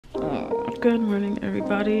Good morning,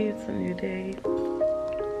 everybody. It's a new day. I'm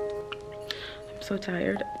so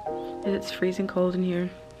tired. It's freezing cold in here.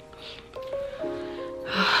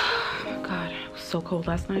 God, it was so cold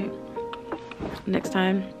last night. Next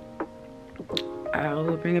time,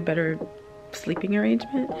 I'll bring a better sleeping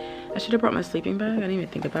arrangement. I should have brought my sleeping bag. I didn't even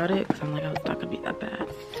think about it because I'm like, oh, it's not gonna be that bad.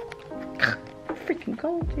 Freaking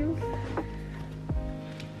cold, dude.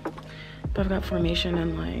 But I've got formation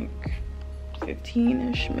in like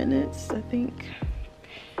 15-ish minutes, I think.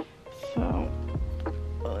 So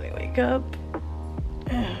let me wake up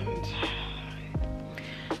and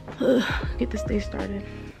get this day started.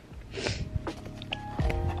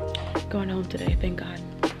 Going home today, thank God.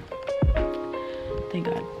 Thank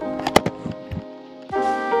God.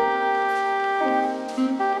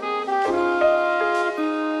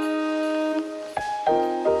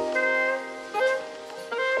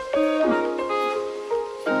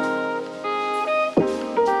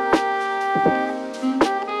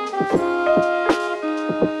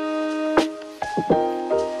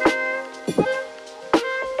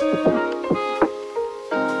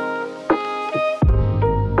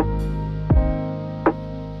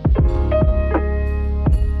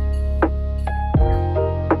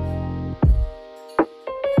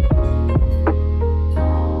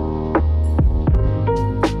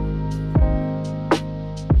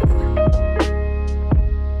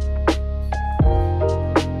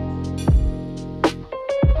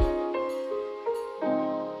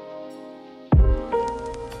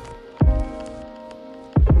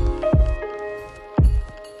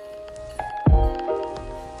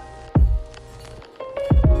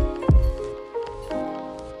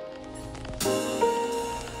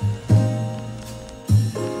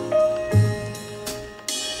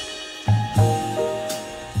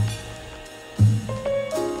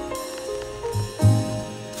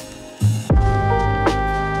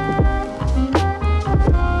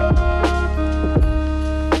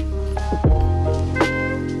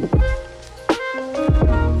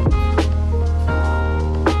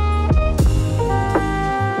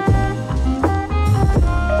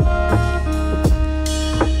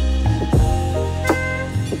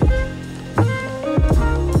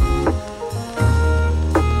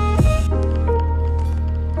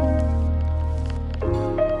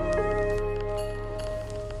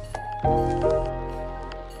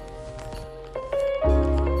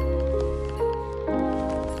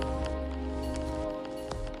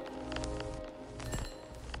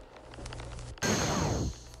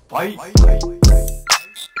 Pie.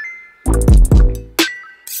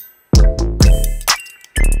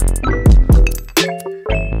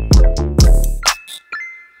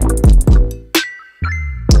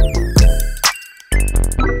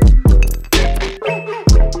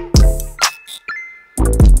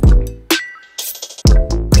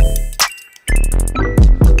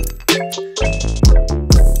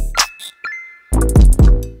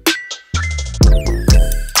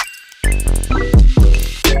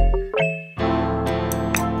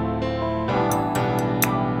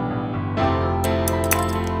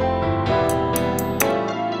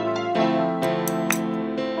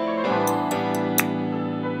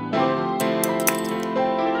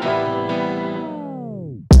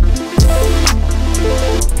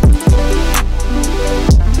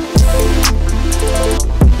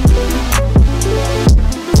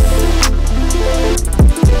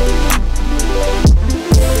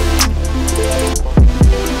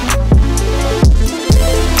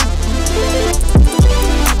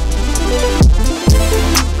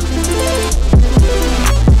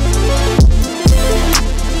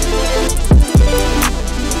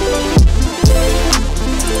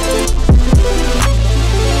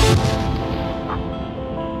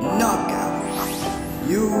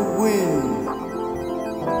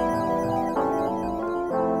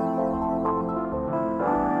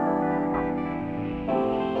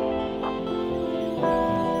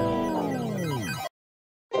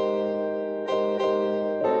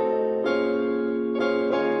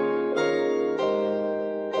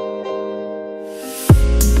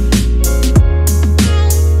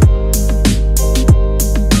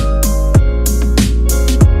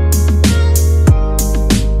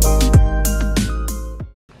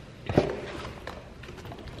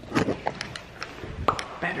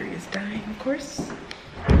 Battery is dying, of course.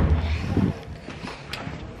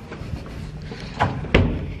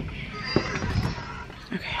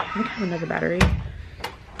 Okay, I think I have another battery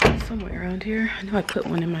somewhere around here. I know I put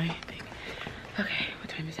one in my thing. Okay, what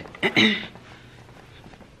time is it?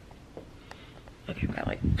 Okay, I've got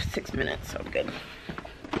like 6 minutes, so I'm good.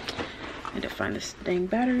 I need to find this dang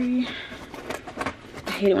battery.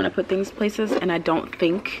 I hate it when I put things places and I don't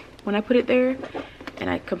think when I put it there, and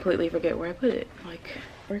I completely forget where I put it. Like,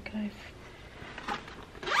 where can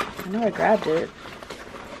I know I grabbed it.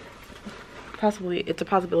 Possibly, it's a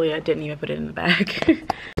possibility I didn't even put it in the bag.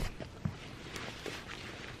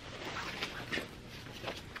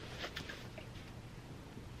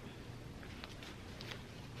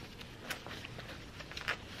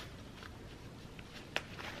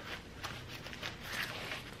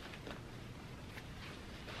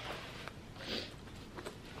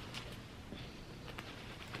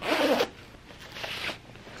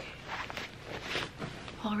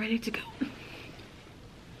 All ready to go.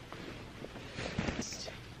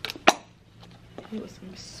 With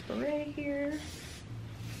some spray here.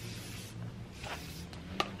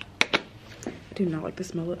 I do not like the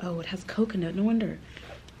smell of, oh, it has coconut, no wonder.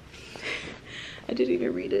 I didn't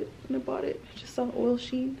even read it when I bought it. I just saw oil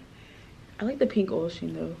sheen. I like the pink oil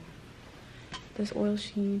sheen though. This oil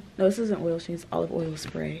sheen, no, this isn't oil sheen, it's olive oil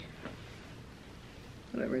spray.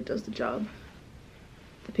 Whatever, it does the job.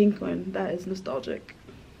 The pink one, that is nostalgic.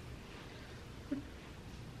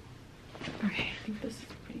 Okay, I think this is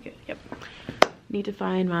pretty good, yep. Need to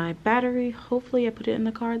find my battery. Hopefully I put it in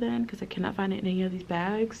the car then, because I cannot find it in any of these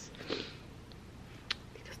bags.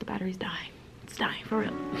 Because the battery's dying. It's dying for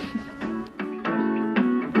real.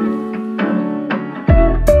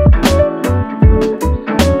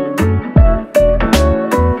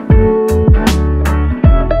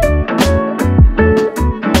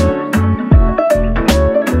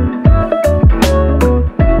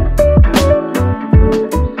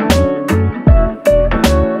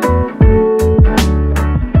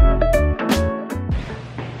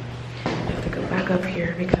 Up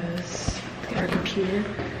here because our computer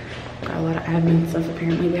got a lot of admin stuff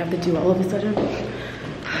apparently we have to do all of a sudden.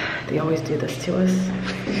 They always do this to us.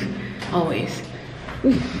 Always.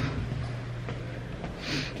 Oof.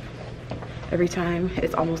 Every time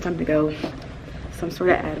it's almost time to go, some sort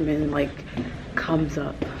of admin like comes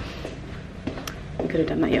up. We could have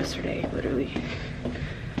done that yesterday, literally.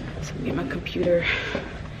 So I'm gonna get my computer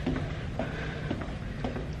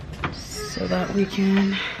so that we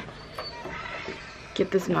can get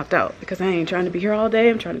this knocked out, because I ain't trying to be here all day.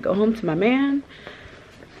 I'm trying to go home to my man,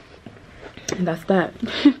 and that's that.